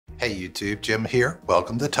Hey YouTube, Jim here.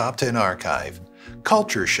 Welcome to Top 10 Archive.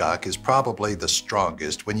 Culture shock is probably the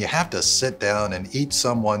strongest when you have to sit down and eat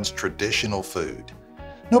someone's traditional food.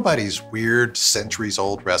 Nobody's weird,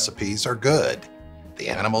 centuries-old recipes are good. The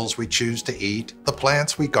animals we choose to eat, the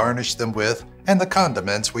plants we garnish them with, and the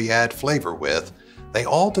condiments we add flavor with, they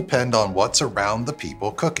all depend on what's around the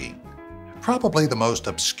people cooking. Probably the most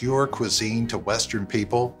obscure cuisine to Western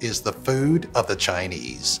people is the food of the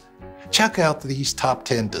Chinese. Check out these top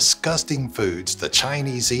 10 disgusting foods the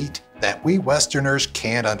Chinese eat that we Westerners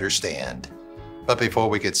can't understand. But before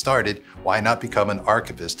we get started, why not become an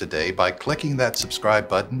archivist today by clicking that subscribe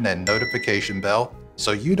button and notification bell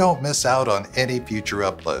so you don't miss out on any future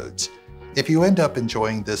uploads. If you end up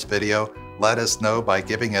enjoying this video, let us know by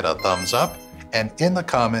giving it a thumbs up, and in the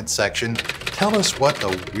comments section, tell us what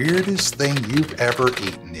the weirdest thing you've ever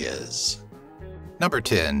eaten is. Number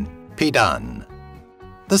 10. Pidan.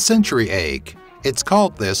 The century egg. It's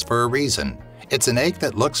called this for a reason. It's an egg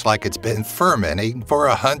that looks like it's been fermenting for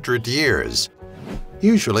 100 years.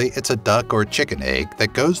 Usually it's a duck or chicken egg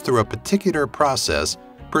that goes through a particular process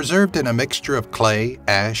preserved in a mixture of clay,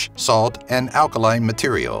 ash, salt, and alkaline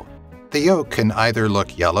material. The yolk can either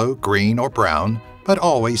look yellow, green, or brown, but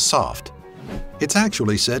always soft. It's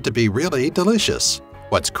actually said to be really delicious.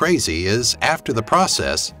 What's crazy is, after the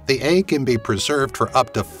process, the egg can be preserved for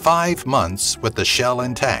up to 5 months with the shell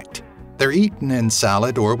intact. They're eaten in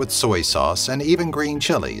salad or with soy sauce and even green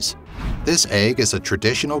chilies. This egg is a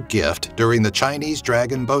traditional gift during the Chinese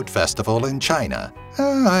Dragon Boat Festival in China.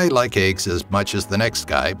 I like eggs as much as the next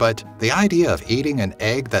guy, but the idea of eating an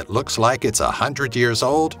egg that looks like it's 100 years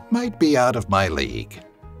old might be out of my league.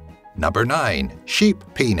 Number 9. Sheep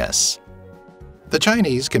penis. The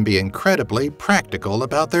Chinese can be incredibly practical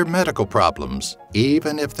about their medical problems,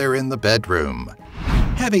 even if they're in the bedroom.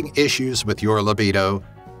 Having issues with your libido?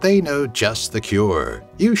 They know just the cure.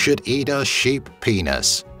 You should eat a sheep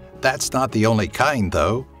penis. That's not the only kind,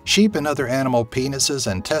 though. Sheep and other animal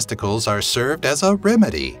penises and testicles are served as a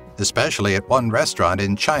remedy, especially at one restaurant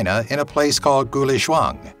in China in a place called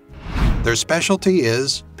Guilinggao. Their specialty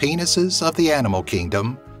is penises of the animal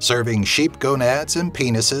kingdom, serving sheep gonads and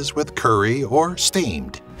penises with curry or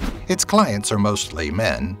steamed. Its clients are mostly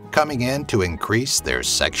men, coming in to increase their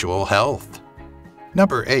sexual health.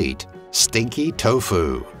 Number 8. Stinky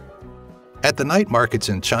Tofu. At the night markets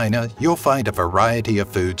in China, you'll find a variety of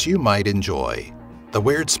foods you might enjoy. The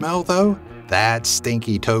weird smell, though? That's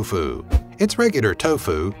stinky tofu. It's regular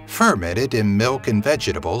tofu, fermented in milk and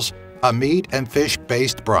vegetables, a meat and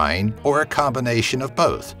fish-based brine, or a combination of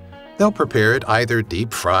both. They'll prepare it either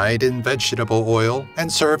deep-fried in vegetable oil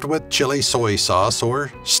and served with chili soy sauce,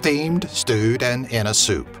 or steamed, stewed, and in a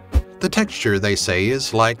soup. The texture, they say,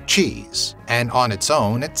 is like cheese, and on its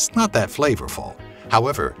own, it's not that flavorful.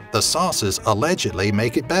 However, the sauces allegedly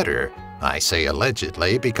make it better. I say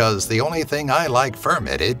allegedly because the only thing I like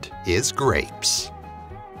fermented is grapes.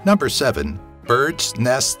 Number 7. Bird's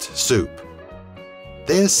nest soup.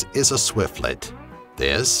 This is a swiftlet.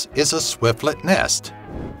 This is a swiftlet nest.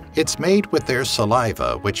 It's made with their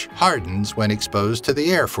saliva, which hardens when exposed to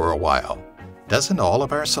the air for a while. Doesn't all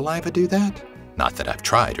of our saliva do that? Not that I've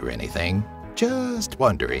tried or anything, just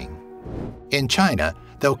wondering. In China,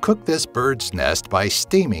 they'll cook this bird's nest by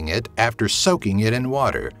steaming it after soaking it in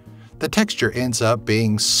water. The texture ends up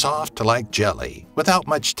being soft like jelly, without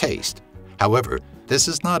much taste. However, this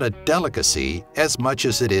is not a delicacy as much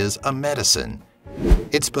as it is a medicine.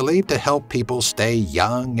 It's believed to help people stay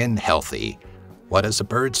young and healthy. What does a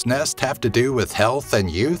bird's nest have to do with health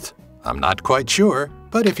and youth? I'm not quite sure,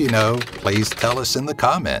 but if you know, please tell us in the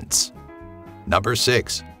comments. Number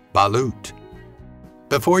 6. Balut.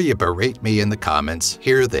 Before you berate me in the comments,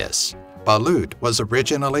 hear this. Balut was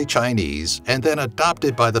originally Chinese and then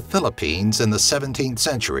adopted by the Philippines in the 17th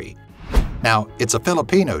century. Now, it's a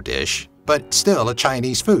Filipino dish, but still a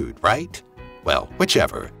Chinese food, right? Well,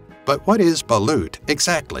 whichever. But what is balut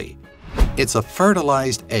exactly? It's a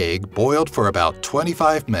fertilized egg boiled for about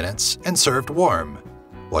 25 minutes and served warm.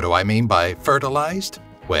 What do I mean by fertilized?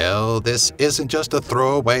 Well, this isn't just a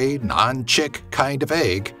throwaway, non-chick kind of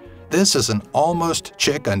egg. This is an almost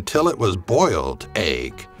chick until it was boiled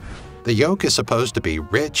egg. The yolk is supposed to be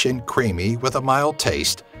rich and creamy with a mild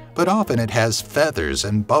taste, but often it has feathers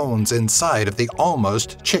and bones inside of the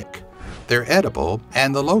almost chick. They're edible,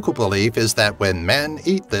 and the local belief is that when men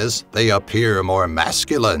eat this, they appear more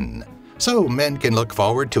masculine. So men can look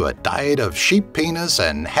forward to a diet of sheep penis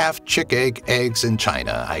and half-chick eggs in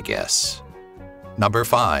China, I guess. Number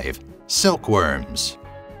 5. Silkworms.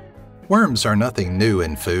 Worms are nothing new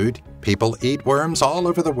in food. People eat worms all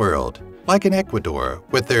over the world, like in Ecuador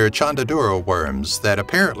with their chondaduro worms that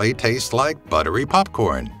apparently taste like buttery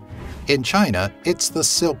popcorn. In China, it's the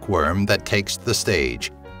silkworm that takes the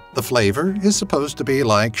stage. The flavor is supposed to be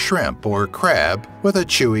like shrimp or crab with a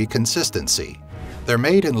chewy consistency. They're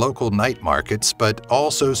made in local night markets but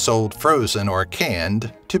also sold frozen or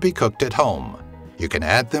canned to be cooked at home. You can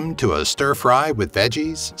add them to a stir-fry with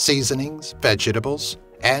veggies, seasonings, vegetables,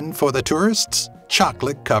 and for the tourists,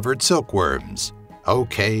 chocolate-covered silkworms.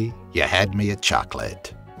 Okay, you had me at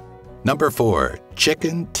chocolate. Number 4.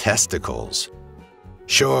 Chicken testicles.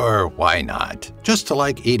 Sure, why not? Just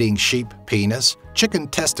like eating sheep penis, chicken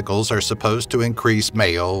testicles are supposed to increase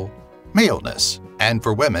maleness, and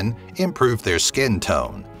for women, improve their skin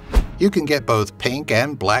tone. You can get both pink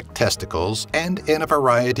and black testicles and in a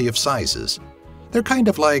variety of sizes. They're kind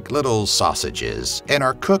of like little sausages and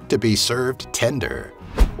are cooked to be served tender.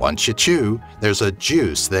 Once you chew, there's a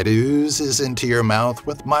juice that oozes into your mouth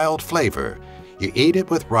with mild flavor. You eat it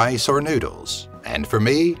with rice or noodles, and for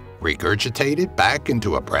me, regurgitate it back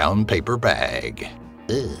into a brown paper bag.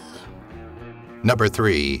 Ugh. Number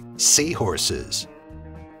 3. Seahorses.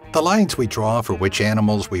 The lines we draw for which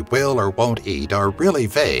animals we will or won't eat are really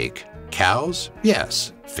vague. Cows?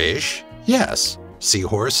 Yes. Fish? Yes.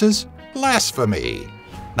 Seahorses? Blasphemy!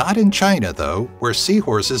 Not in China, though, where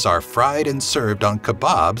seahorses are fried and served on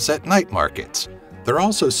kebabs at night markets. They're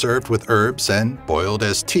also served with herbs and boiled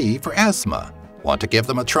as tea for asthma. Want to give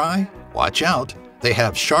them a try? Watch out! They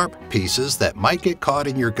have sharp pieces that might get caught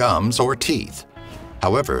in your gums or teeth.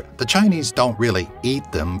 However, the Chinese don't really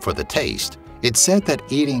eat them for the taste. It's said that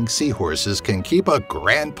eating seahorses can keep a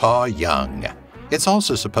grandpa young. It's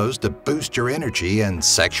also supposed to boost your energy and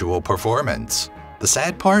sexual performance. The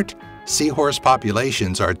sad part? Seahorse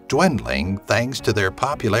populations are dwindling thanks to their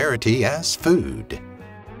popularity as food.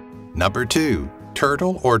 Number 2.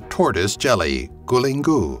 Turtle or tortoise jelly,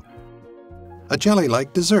 Guilinggao. A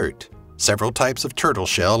jelly-like dessert. Several types of turtle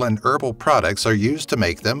shell and herbal products are used to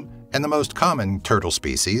make them, and the most common turtle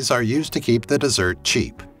species are used to keep the dessert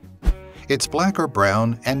cheap. It's black or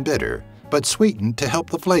brown and bitter, but sweetened to help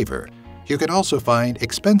the flavor. You can also find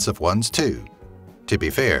expensive ones too. To be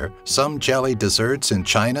fair, some jelly desserts in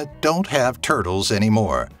China don't have turtles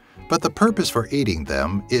anymore, but the purpose for eating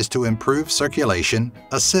them is to improve circulation,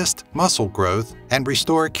 assist muscle growth, and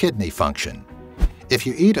restore kidney function. If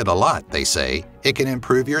you eat it a lot, they say, it can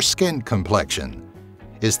improve your skin complexion.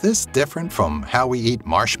 Is this different from how we eat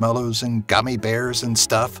marshmallows and gummy bears and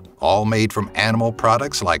stuff, all made from animal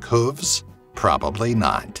products like hooves? Probably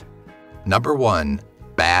not. Number 1.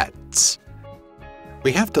 Bats.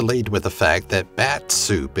 We have to lead with the fact that bat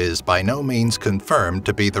soup is by no means confirmed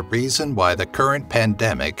to be the reason why the current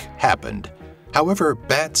pandemic happened. However,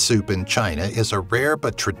 bat soup in China is a rare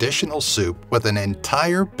but traditional soup with an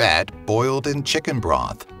entire bat boiled in chicken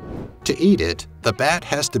broth. To eat it, the bat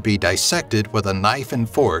has to be dissected with a knife and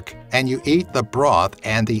fork, and you eat the broth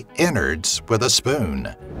and the innards with a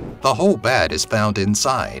spoon. The whole bat is found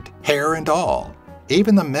inside, hair and all,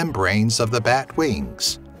 even the membranes of the bat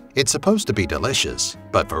wings. It's supposed to be delicious,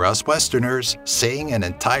 but for us Westerners, seeing an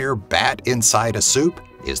entire bat inside a soup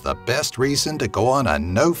is the best reason to go on a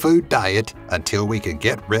no-food diet until we can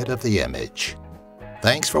get rid of the image.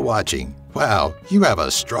 Thanks for watching. Wow, you have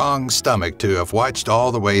a strong stomach to have watched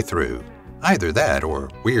all the way through. Either that or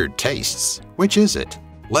weird tastes. Which is it?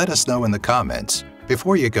 Let us know in the comments.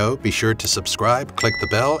 Before you go, be sure to subscribe, click the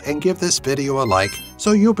bell, and give this video a like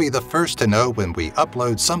so you'll be the first to know when we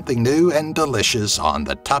upload something new and delicious on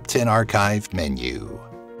the Top 10 Archive menu.